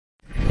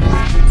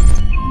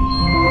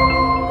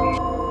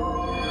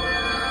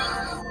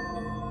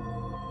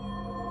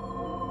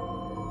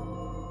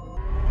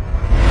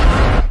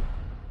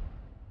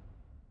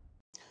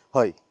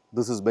Hi,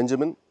 this is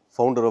Benjamin,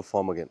 founder of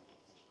Farmagain.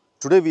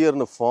 Today we are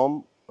in a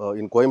farm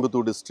in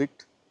Coimbatore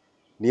district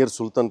near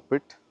Sultan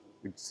Pet.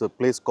 It's a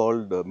place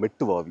called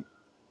Mettuvavi.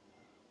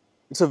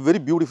 It's a very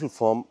beautiful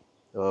farm.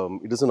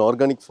 It is an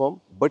organic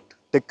farm but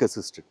tech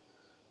assisted.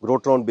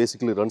 Grotron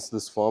basically runs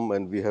this farm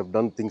and we have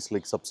done things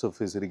like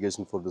subsurface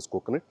irrigation for this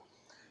coconut.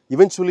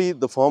 Eventually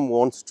the farm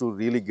wants to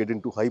really get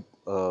into high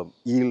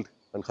yield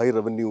and high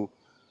revenue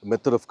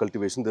method of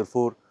cultivation.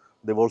 Therefore,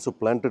 they've also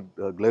planted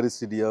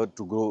Glycidia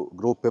to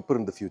grow pepper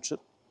in the future.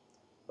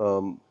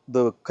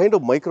 The kind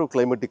of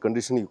microclimatic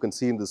condition you can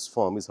see in this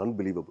farm is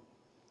unbelievable.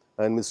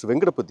 And Mr.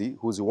 Venkatapati,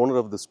 who is the owner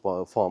of this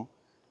farm,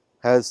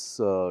 has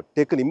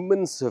taken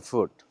immense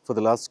effort for the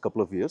last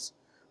couple of years.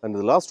 And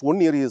the last 1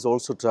 year, he is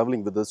also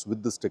traveling with us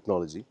with this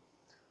technology.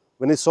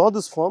 When I saw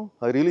this farm,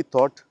 I really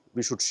thought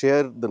we should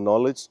share the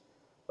knowledge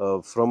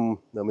from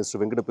Mr.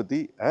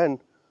 Venkatapati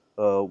and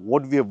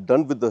what we have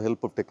done with the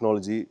help of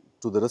technology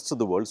to the rest of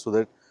the world, so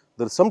that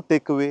there is some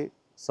takeaway,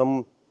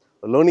 some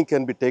learning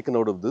can be taken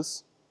out of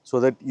this, so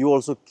that you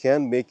also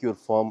can make your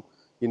farm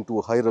into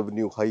a high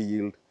revenue, high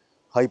yield,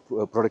 high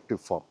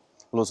productive farm.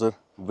 Hello sir,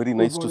 very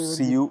nice to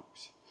see you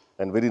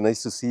and very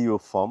nice to see your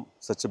farm,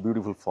 such a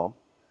beautiful farm.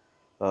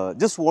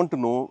 Just want to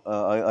know,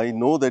 I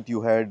know that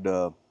you had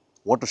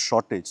water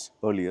shortage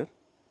earlier,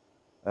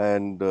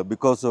 and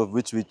because of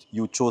which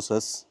you chose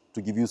us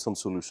to give you some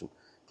solution.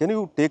 Can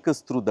you take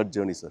us through that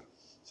journey, sir?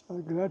 So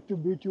glad to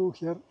meet you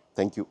here.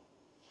 Thank you.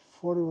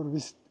 For your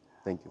visit.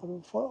 Thank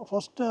you.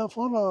 First of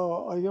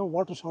all, I have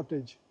water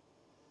shortage.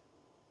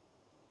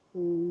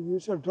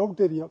 It's a drought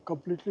area,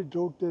 completely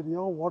drought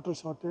area, water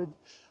shortage.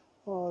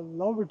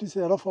 Now it is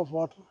enough of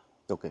water.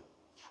 Okay.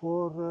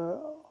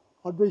 For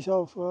advice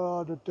of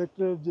the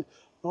technology,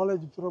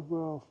 knowledge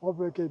from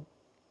Farmagain.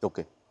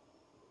 Okay.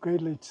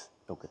 Guidelines.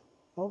 Okay.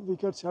 Now we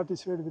get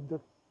satisfied with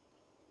that.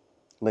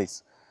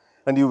 Nice.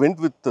 And you went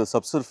with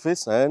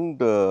subsurface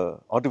and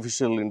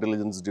artificial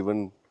intelligence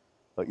driven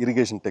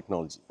irrigation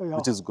technology,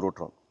 which is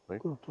Grotron,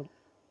 right? Grotron.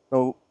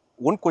 Now,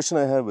 one question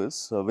I have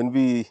is, when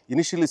we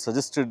initially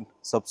suggested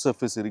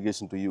subsurface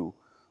irrigation to you,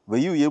 were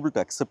you able to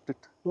accept it?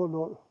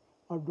 No,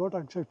 I don't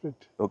accept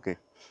it. Okay.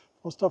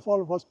 First of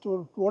all,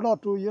 1 or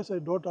 2 years I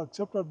don't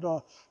accept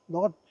and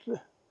not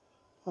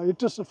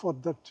interested for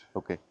that.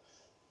 Okay.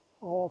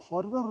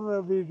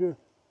 Further, we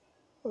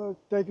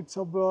take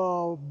some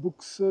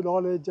books,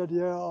 knowledge,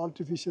 and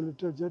artificial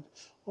intelligence,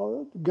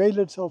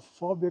 guidelines of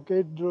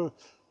Farmagain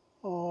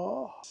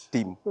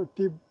Team.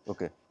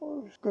 Okay.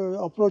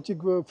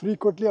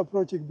 Frequently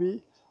approaching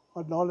me,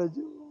 and knowledge.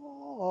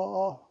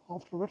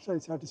 Afterwards, I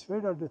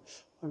satisfied and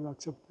I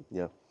accepted.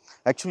 Yeah.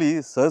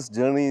 Actually, sir's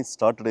journey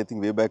started, I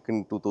think, way back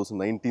in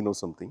 2019 or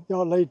something.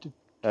 Yeah, right.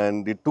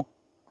 And it took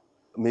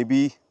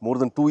maybe more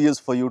than 2 years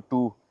for you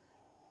to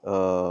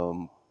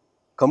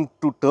come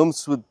to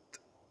terms with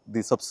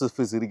the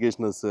subsurface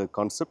irrigation as a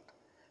concept,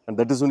 and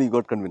that is when you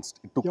got convinced.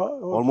 It took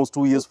almost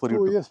 2 years for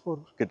you to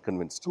get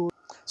convinced.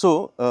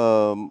 So,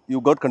 you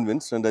got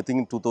convinced, and I think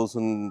in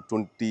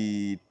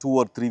 2022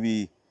 or 3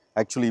 we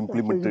actually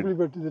implemented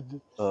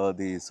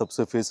the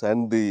subsurface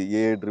and the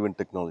AI driven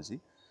technology.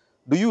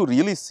 Do you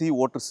really see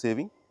water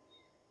saving?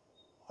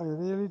 I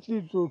really,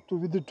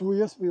 within 2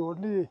 years, we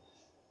only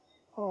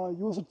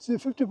used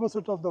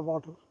 50% of the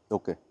water.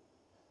 Okay.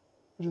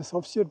 It is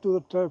sufficient to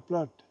the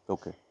plant.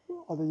 Okay.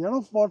 The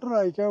enough water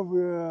I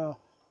have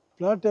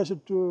plantation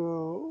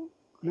to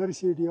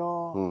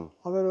Glycidia.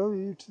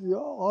 Otherwise, it's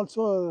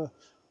also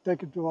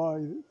taken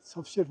to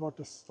sufficient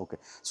waters. Okay.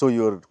 So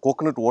your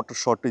coconut water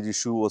shortage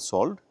issue was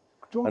solved,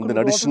 and then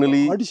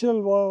additionally,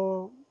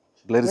 additional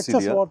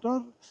excess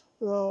water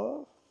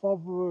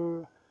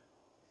from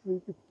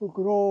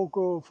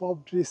grow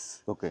farm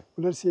trees. Okay.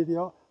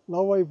 Glycidia.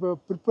 Now I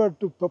prepared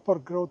to pepper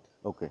growth.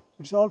 Okay.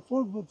 It's all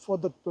for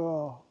that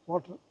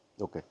water.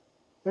 Okay.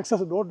 No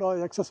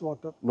excess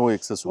water. No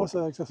excess water.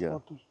 No excess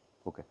water.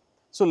 Okay.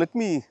 So let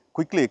me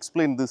quickly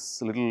explain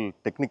this a little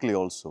technically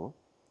also.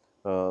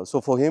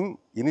 So for him,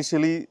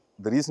 initially,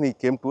 the reason he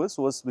came to us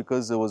was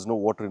because there was no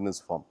water in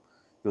his farm.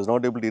 He was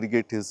not able to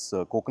irrigate his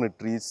coconut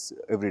trees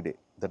every day.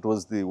 That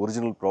was the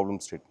original problem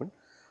statement.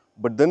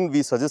 But then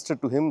we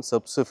suggested to him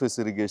subsurface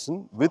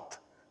irrigation with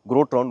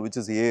Grotron, which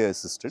is AI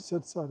assisted.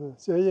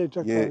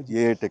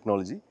 AI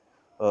technology.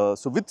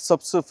 So with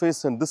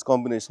subsurface and this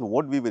combination,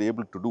 what we were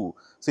able to do,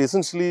 so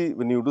essentially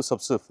when you do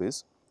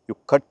subsurface, you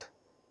cut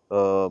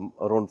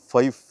around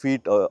 5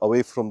 feet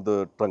away from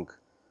the trunk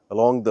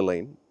along the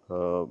line,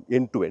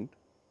 end to end.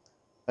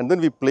 And then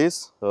we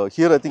place,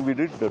 here I think we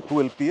did 2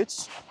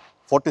 LPH,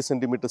 40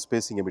 centimeter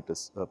spacing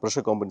emitters,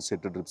 pressure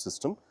compensated drip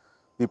system.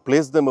 We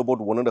place them about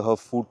 1.5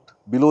 foot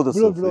below the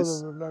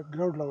surface.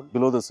 Ground level.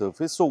 Below the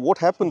surface. So what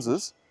happens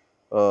is,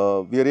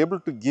 we are able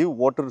to give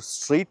water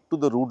straight to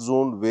the root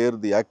zone where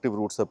the active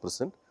roots are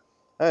present,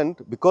 and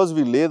because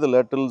we lay the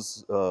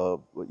laterals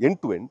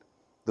end to end,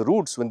 the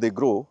roots when they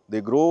grow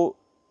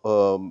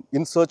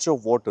in search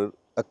of water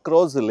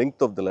across the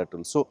length of the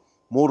lateral. So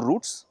more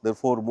roots,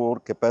 therefore more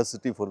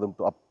capacity for them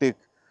to uptake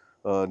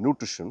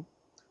nutrition.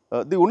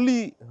 The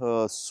only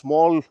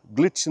small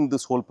glitch in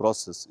this whole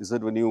process is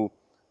that when you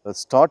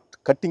start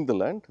cutting the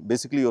land,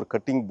 basically you are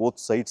cutting both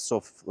sides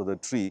of the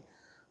tree,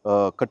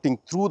 cutting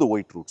through the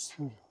white roots.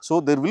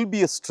 So there will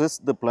be a stress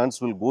the plants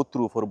will go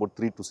through for about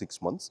 3 to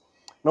 6 months.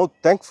 Now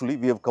thankfully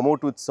we have come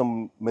out with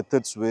some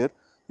methods where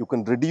you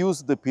can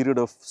reduce the period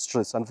of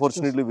stress.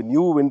 Unfortunately, when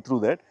you went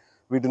through that,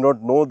 we do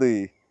not know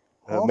the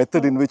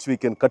method in which we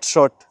can cut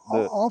short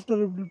the.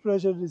 After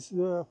implementation is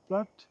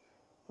plant,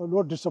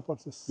 no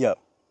disturbances. Yeah,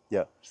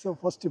 yeah. So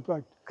first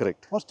impact.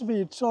 Correct. First we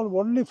install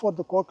only for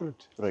the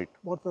coconut. Right.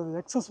 But the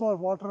excess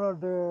water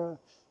and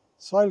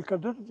soil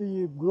content,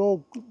 we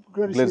grow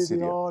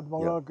Glaricedia, and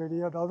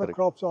Farmagain and other Correct.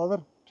 crops,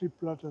 other tree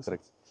plants.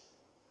 Correct.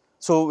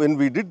 So when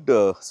we did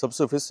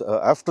subsurface,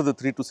 after the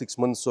 3 to 6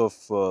 months of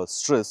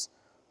stress,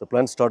 the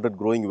plants started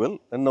growing well,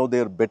 and now they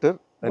are better.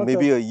 And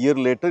maybe a year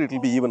later, it will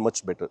be even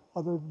much better.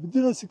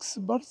 Within 6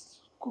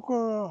 months,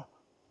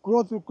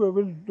 growth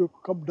will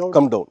come down.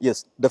 Come down,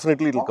 yes,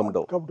 definitely it will come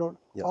down. Come down.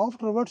 Yeah.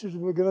 Afterwards, it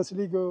will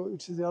gradually go.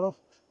 It is enough.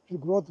 It will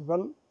grow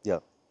well. Yeah,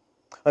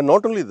 and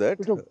not only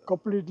that. It will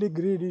completely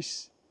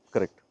greenish.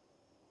 Correct.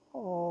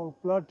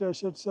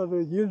 Plantations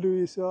and yield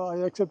is I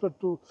accepted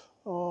to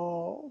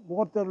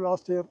more than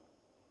last year.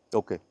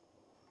 Okay.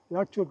 The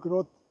actual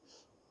growth,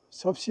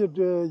 sufficient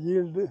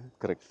yield.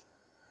 Correct.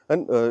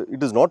 And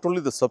it is not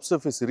only the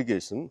subsurface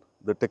irrigation,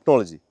 the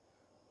technology.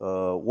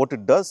 What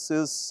it does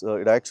is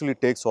it actually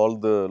takes all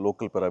the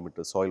local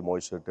parameters, soil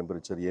moisture,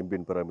 temperature,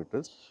 ambient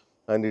parameters,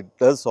 and it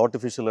does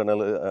artificial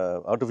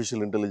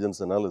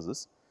intelligence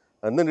analysis,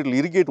 and then it will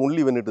irrigate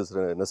only when it is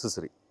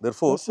necessary.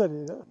 Therefore,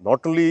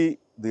 not only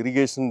the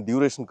irrigation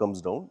duration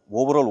comes down,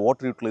 overall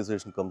water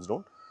utilization comes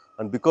down,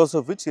 and because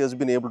of which he has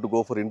been able to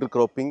go for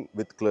intercropping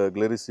with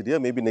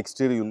Glaricedia. Maybe next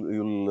year you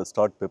will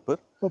start pepper.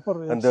 Yes.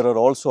 And there are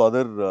also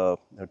other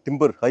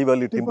high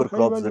value timber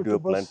crops that you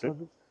have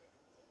planted.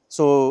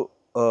 So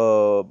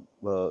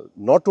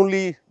not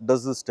only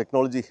does this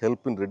technology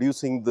help in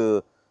reducing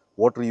the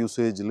water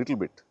usage a little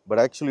bit, but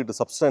actually it is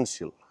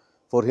substantial.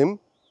 For him,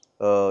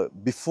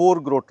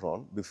 before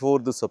Grotron, before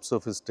the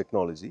subsurface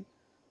technology,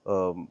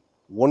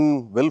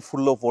 one well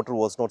full of water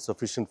was not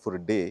sufficient for a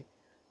day,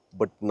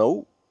 but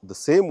now the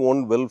same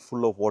one well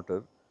full of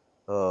water,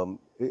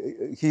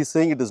 he is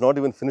saying it is not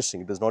even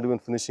finishing. It is not even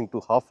finishing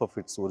to half of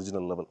its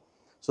original level.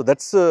 So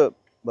that's a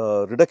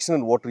reduction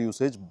in water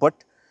usage, but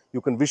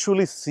you can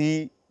visually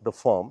see the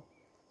farm,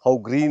 how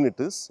green it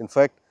is. In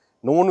fact,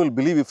 no one will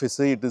believe if I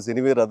say it is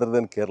anywhere other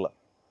than Kerala.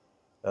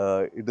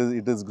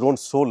 It is grown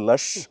so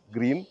lush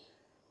green,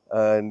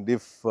 and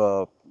if you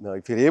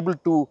are able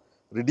to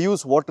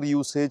reduce water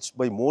usage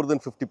by more than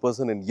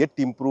 50% and yet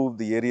improve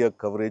the area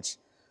coverage,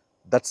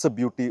 that's the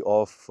beauty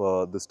of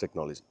this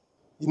technology.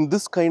 In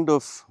this kind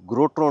of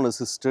Grotron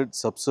assisted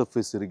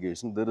subsurface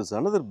irrigation, there is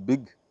another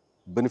big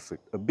benefit,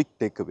 a big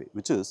takeaway,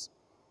 which is,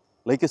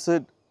 like I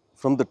said,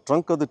 from the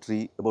trunk of the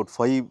tree about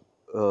 5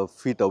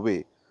 feet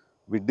away,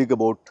 we dig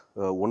about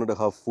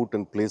 1.5 foot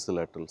and place the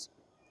laterals,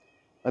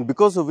 and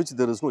because of which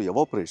there is no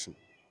evaporation.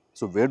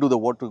 So where do the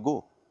water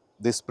go?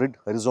 They spread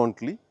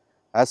horizontally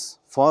as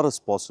far as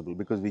possible,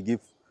 because we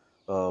give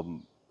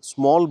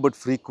small but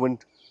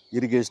frequent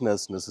irrigation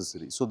as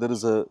necessary. So there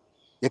is a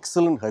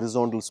excellent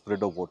horizontal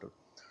spread of water.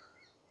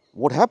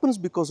 What happens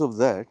because of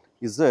that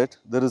is that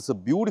there is a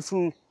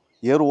beautiful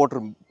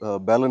air-water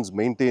balance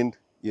maintained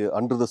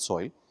under the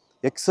soil,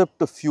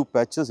 except a few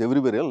patches.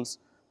 Everywhere else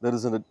there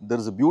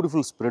is a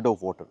beautiful spread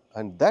of water,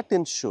 and that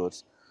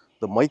ensures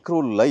the micro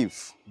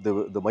life,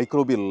 the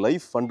microbial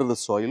life under the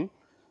soil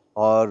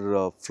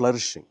are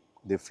flourishing.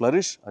 They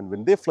flourish, and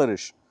when they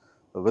flourish,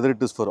 whether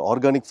it is for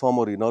organic form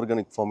or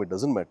inorganic form, it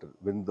does not matter.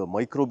 When the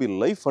microbial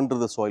life under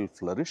the soil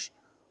flourish,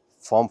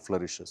 farm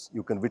flourishes.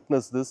 You can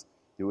witness this.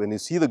 When you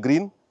see the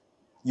green,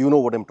 you know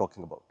what I am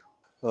talking about.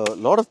 A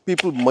lot of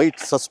people might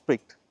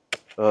suspect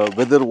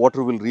whether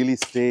water will really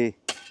stay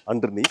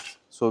underneath.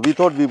 So we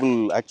thought we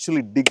will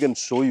actually dig and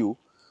show you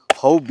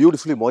how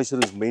beautifully moisture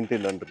is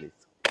maintained underneath.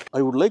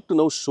 I would like to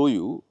now show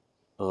you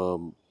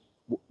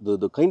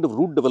the kind of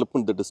root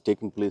development that has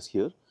taken place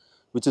here,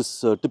 which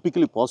is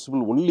typically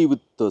possible only with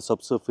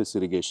subsurface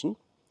irrigation,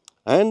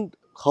 and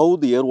how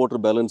the air-water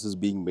balance is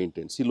being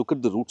maintained. See, look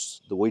at the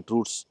roots, the white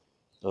roots,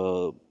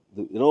 the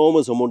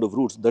enormous amount of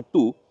roots, that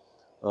too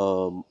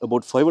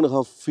about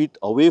 5.5 feet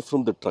away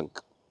from the trunk.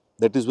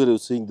 That is where you are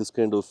seeing this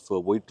kind of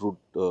white root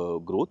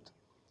growth.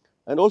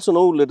 And also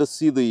now let us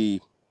see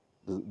the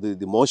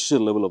moisture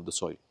level of the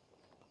soil.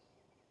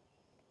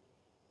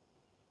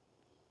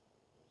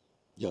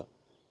 Yeah,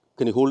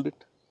 can you hold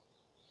it?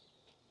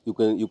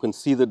 You can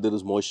see that there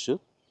is moisture,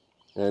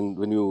 and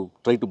when you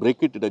try to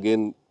break it, it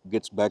again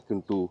gets back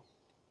into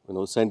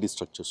sandy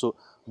structure. So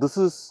this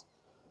is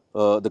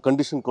the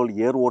condition called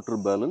air-water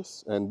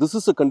balance, and this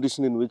is a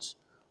condition in which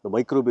the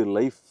microbial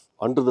life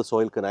under the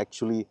soil can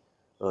actually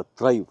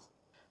thrive.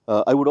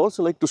 I would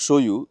also like to show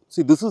you,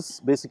 see, this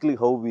is basically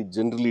how we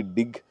generally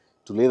dig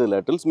to lay the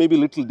laterals, maybe a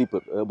little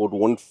deeper, about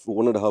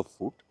 1.5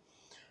 foot.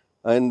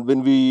 And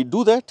when we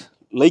do that,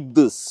 like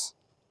this,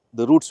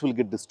 the roots will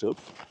get disturbed.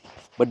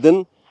 But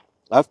then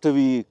after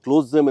we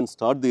close them and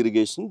start the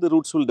irrigation, the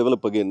roots will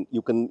develop again.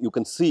 You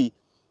can see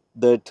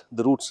that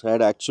the roots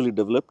had actually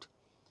developed,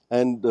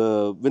 and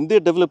when they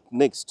develop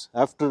next,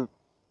 after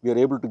we are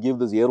able to give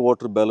this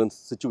air-water balance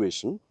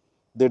situation,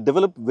 they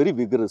develop very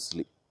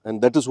vigorously,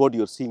 and that is what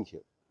you are seeing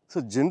here.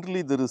 So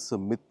generally there is a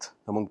myth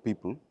among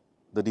people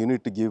that you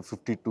need to give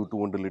 50 to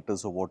 200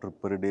 liters of water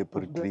per day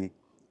per tree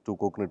to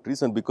coconut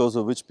trees, and because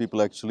of which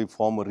people actually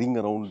form a ring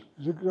around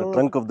the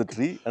trunk of the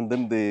tree, and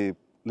then they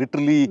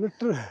literally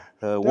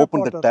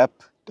open the tap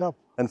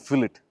and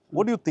fill it.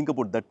 What do you think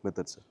about that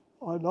method, sir?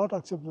 I not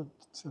accept that,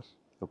 sir.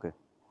 Okay.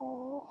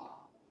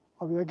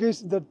 I'm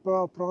against that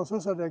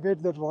process and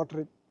against that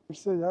watering.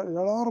 It's a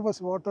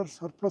enormous water,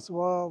 surplus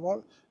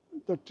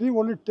the tree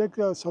only takes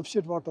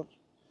sufficient water,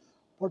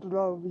 but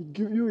we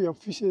give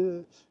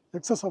you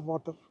excess of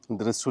water. And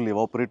the rest will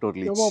evaporate or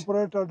leach?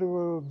 Evaporate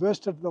and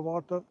wasted the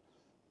water.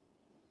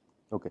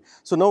 Okay.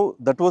 So now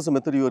that was the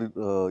method you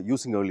were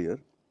using earlier.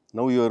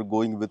 Now you are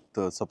going with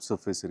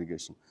subsurface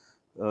irrigation.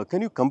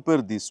 Can you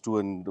compare these two,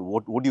 and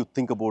what do you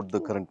think about the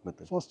current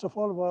method? First of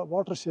all,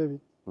 water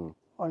saving.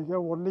 I have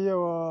only a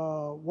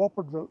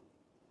open well.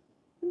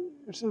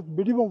 It's a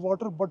minimum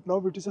water, but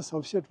now it is a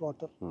sufficient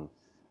water.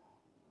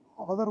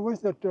 Otherwise,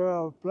 that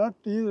plant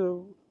is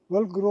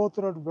well growth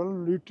and well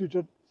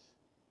nutrited.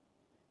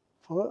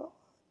 For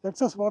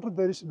excess water,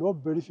 there is no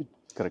benefit.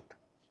 Correct.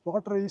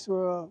 Water is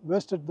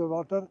wasted. The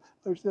water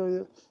it's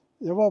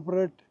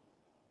evaporate.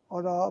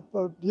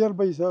 And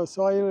nearby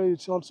soil,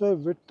 it's also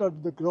wet,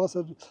 and the grass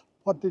and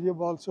pathinium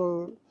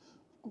also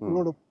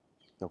grown up.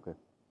 Okay.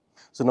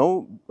 So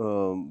now,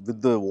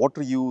 with the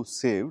water you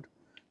saved,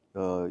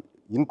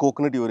 in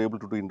coconut you were able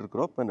to do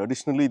intercrop, and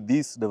additionally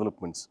these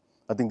developments,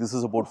 I think this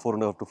is about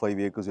 4.5 to 5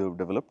 acres you have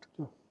developed,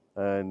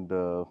 and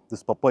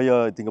this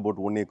papaya, I think about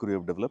 1 acre you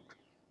have developed.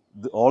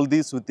 All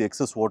these with the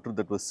excess water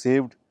that was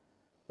saved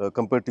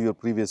compared to your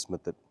previous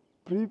method.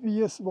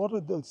 Previous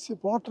water, the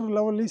water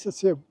level is the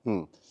same.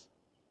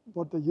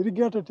 But the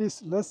irrigated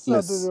is less.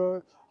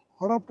 And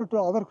adapted to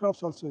other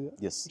crops also.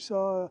 Yes. It's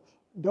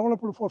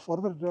developed for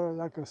further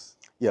acres.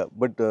 Yeah,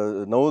 but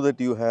now that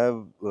you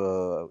have,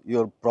 you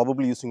are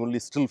probably using only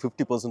still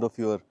 50% of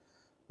your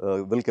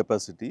well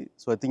capacity.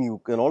 So I think you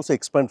can also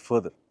expand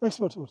further.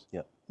 Expand source.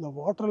 Yeah. The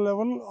water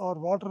level or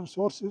water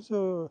source is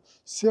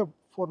same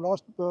for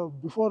last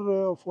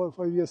before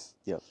 5 years.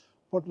 Yeah.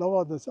 But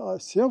now the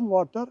same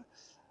water,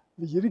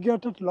 we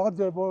irrigated large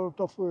amount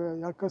of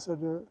acres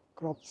and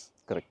crops.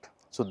 Correct.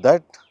 So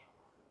that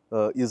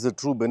is a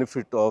true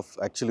benefit of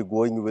actually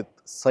going with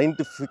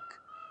scientific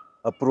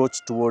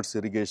approach towards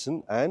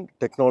irrigation and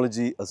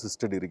technology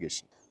assisted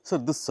irrigation. So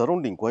this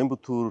surrounding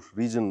Coimbatore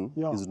region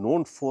is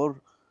known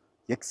for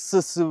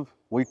excessive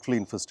whitefly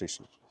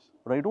infestation,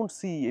 but I don't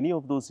see any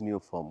of those in your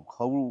farm.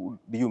 How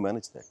do you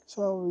manage that?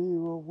 So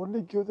we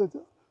only give the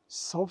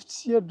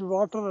sufficient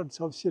water and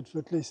sufficient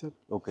fertilizer.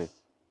 Okay.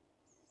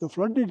 The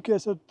flood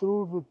irrigation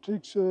through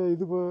tricks,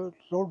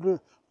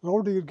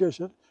 round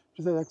irrigation,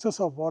 is the excess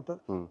of water.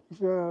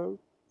 If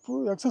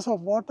excess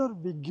of water,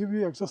 we give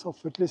you excess of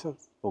fertilizer.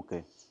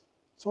 Okay.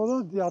 So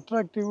that the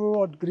attractive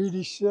and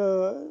greenish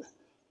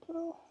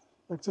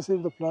excess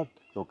in the plant.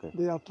 Okay.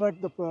 They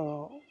attract the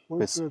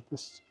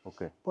pests.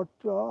 Okay. But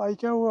I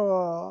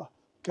have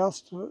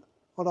castor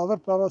and other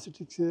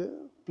parasitic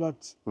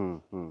plants.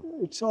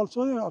 It's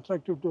also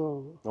attractive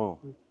to. Oh,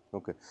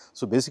 okay.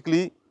 So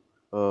basically,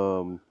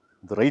 the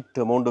right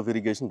amount of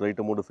irrigation, right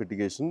amount of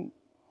irrigation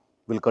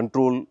will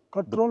control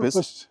the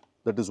pests.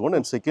 That is one.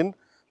 And second,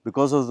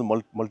 because of the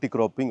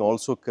multi-cropping,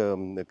 also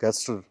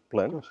castor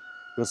plant,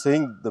 you are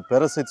saying the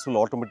parasites will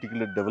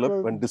automatically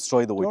develop and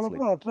destroy the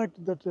whitefly.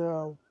 Attract that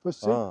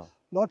pest,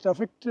 not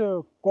affect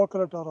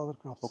coconut or other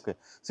crops. Okay.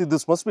 See,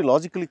 this must be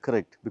logically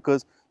correct,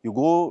 because you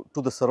go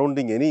to the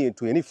surrounding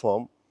to any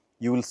farm,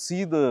 you will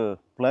see the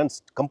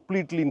plants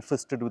completely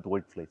infested with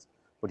whiteflies.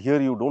 But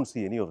here you don't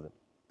see any of them.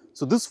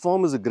 So this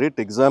farm is a great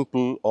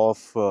example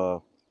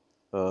of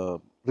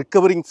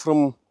recovering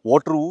from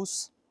water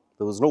ooze.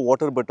 There was no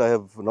water, but I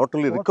have not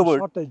only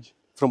recovered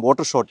from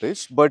water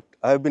shortage, but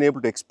I have been able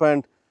to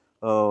expand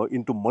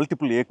into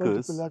multiple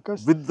acres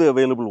with the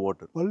available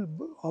water.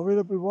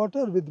 Available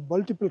water with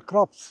multiple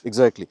crops.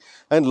 Exactly.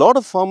 And a lot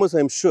of farmers, I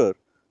am sure,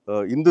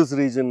 in this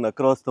region,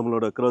 across Tamil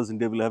Nadu, across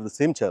India, will have the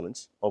same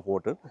challenge of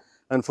water.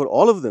 And for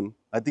all of them,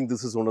 I think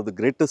this is one of the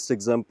greatest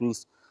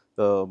examples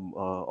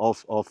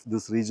of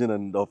this region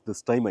and of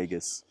this time, I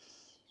guess.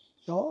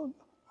 Yeah,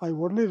 I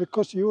only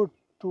request you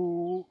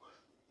to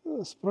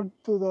spread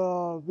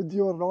with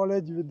your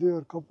knowledge, with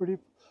your company,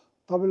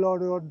 Tamil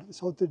Nadu and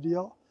South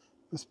India,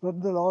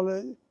 spread the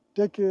knowledge,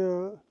 take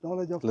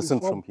knowledge of lesson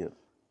from here.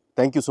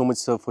 Thank you so much,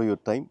 sir, for your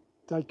time.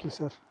 Thank you,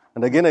 sir.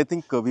 And again, I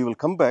think we will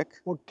come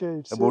back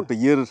about a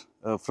year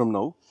from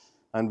now,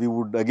 and we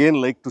would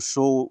again like to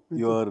show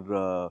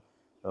your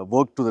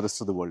work to the rest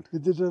of the world.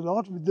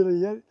 Within a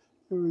year,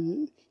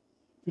 we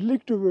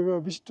like to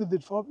visit the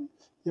farm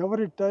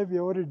every time,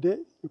 every day.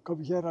 You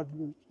come here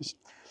and visit.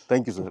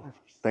 Thank you, sir.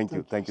 Thank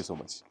you. Thank you so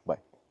much. Bye.